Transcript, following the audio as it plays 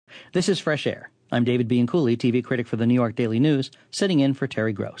This is Fresh Air. I'm David Bianculli, TV critic for the New York Daily News, sitting in for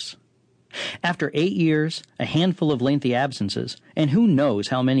Terry Gross. After 8 years, a handful of lengthy absences, and who knows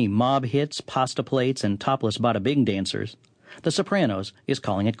how many mob hits, pasta plates, and topless bada-bing dancers, The Sopranos is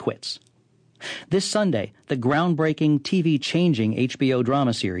calling it quits. This Sunday, the groundbreaking, TV-changing HBO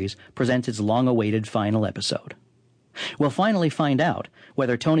drama series presents its long-awaited final episode. We'll finally find out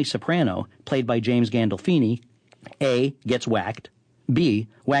whether Tony Soprano, played by James Gandolfini, A, gets whacked, B,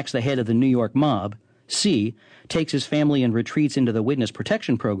 whacks the head of the New York mob, C, takes his family and retreats into the Witness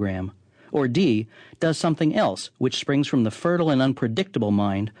Protection Program, or D, does something else which springs from the fertile and unpredictable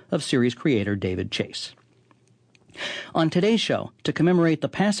mind of series creator David Chase. On today's show, to commemorate the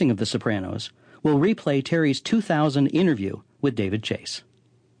passing of The Sopranos, we'll replay Terry's 2000 interview with David Chase.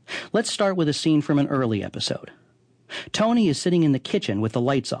 Let's start with a scene from an early episode. Tony is sitting in the kitchen with the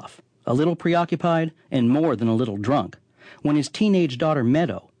lights off, a little preoccupied and more than a little drunk, when his teenage daughter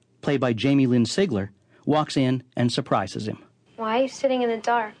Meadow, played by Jamie Lynn Sigler, walks in and surprises him. Why are you sitting in the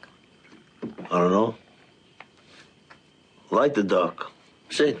dark? I don't know. Light the dark.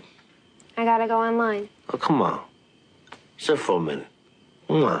 Sit. I gotta go online. Oh, come on. Sit for a minute.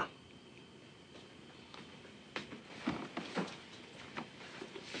 Come on.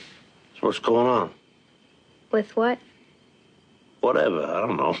 So what's going on? With what? Whatever. I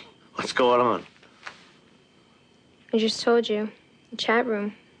don't know. What's going on? I just told you. The chat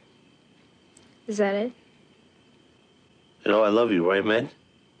room. Is that it? You know I love you, right, man?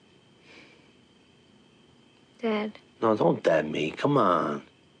 Dad. No, don't dad me. Come on.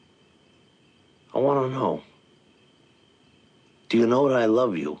 I want to know. Do you know that I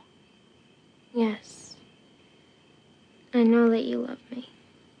love you? Yes. I know that you love me.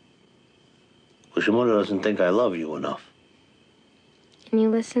 Because your mother doesn't think I love you enough. And you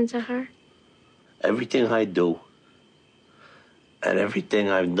listen to her? Everything I do, and everything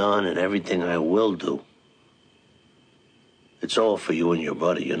I've done, and everything I will do, it's all for you and your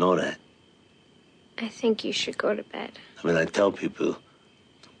brother. You know that. I think you should go to bed. I mean, I tell people,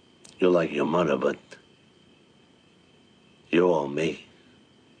 you're like your mother, but you're all me.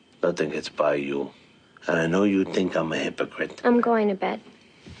 Nothing gets by you. And I know you think I'm a hypocrite. I'm going to bed.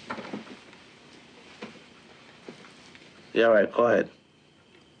 Yeah, all right, go ahead.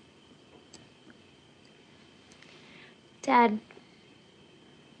 Dad,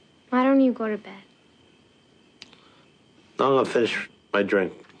 why don't you go to bed? No, I'm going to finish my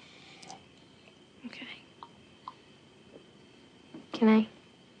drink. Okay. Can I?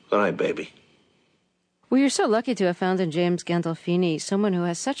 Good night, baby. Well, you're so lucky to have found in James Gandolfini someone who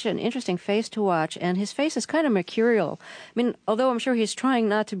has such an interesting face to watch, and his face is kind of mercurial. I mean, although I'm sure he's trying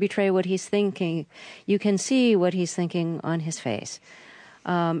not to betray what he's thinking, you can see what he's thinking on his face.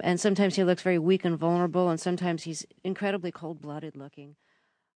 And sometimes he looks very weak and vulnerable, and sometimes he's incredibly cold-blooded looking.